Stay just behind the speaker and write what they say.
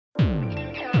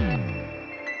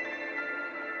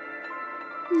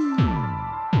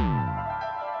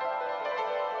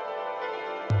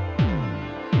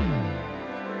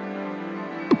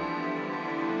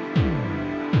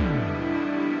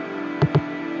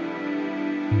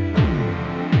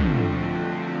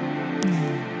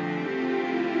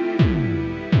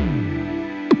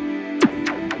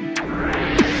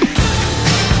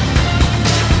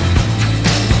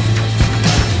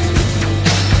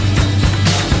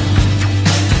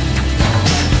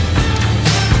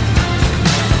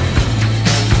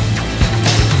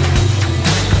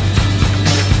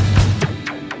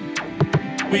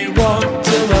We walked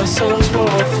till our souls wore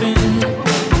thin,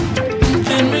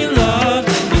 then we loved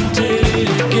and did it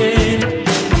again.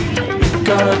 We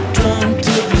got drunk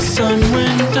till the sun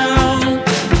went down,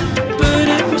 but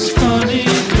it was funny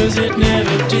cause it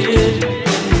never did.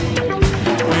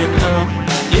 When up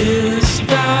is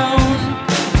down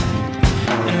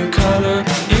and color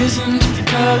isn't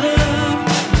color,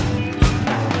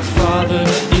 father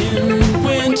in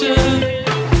winter,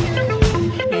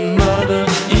 mother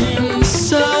in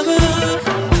summer.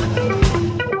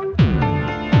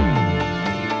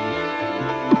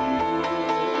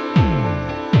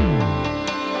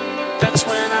 That's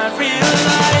when I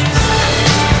realized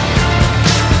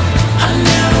I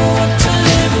never want to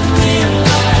live in real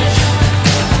life.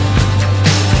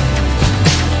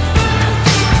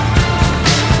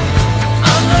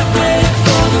 I'm not ready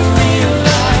for the real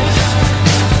life.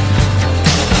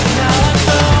 Now I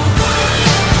know.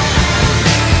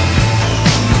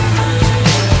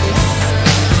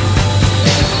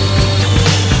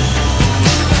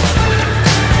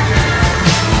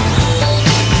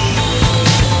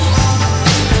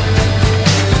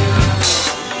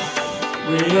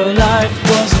 Real life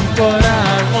wasn't what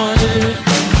I wanted.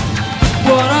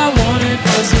 What I wanted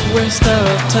was a waste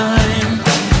of time.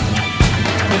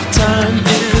 If time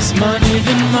is money,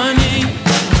 then money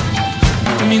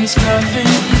means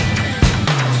nothing.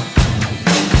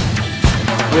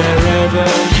 Wherever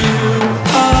you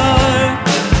are,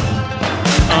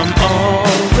 I'm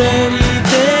already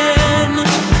then.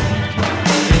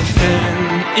 If then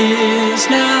is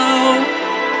now,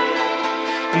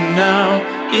 now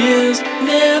is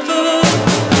never.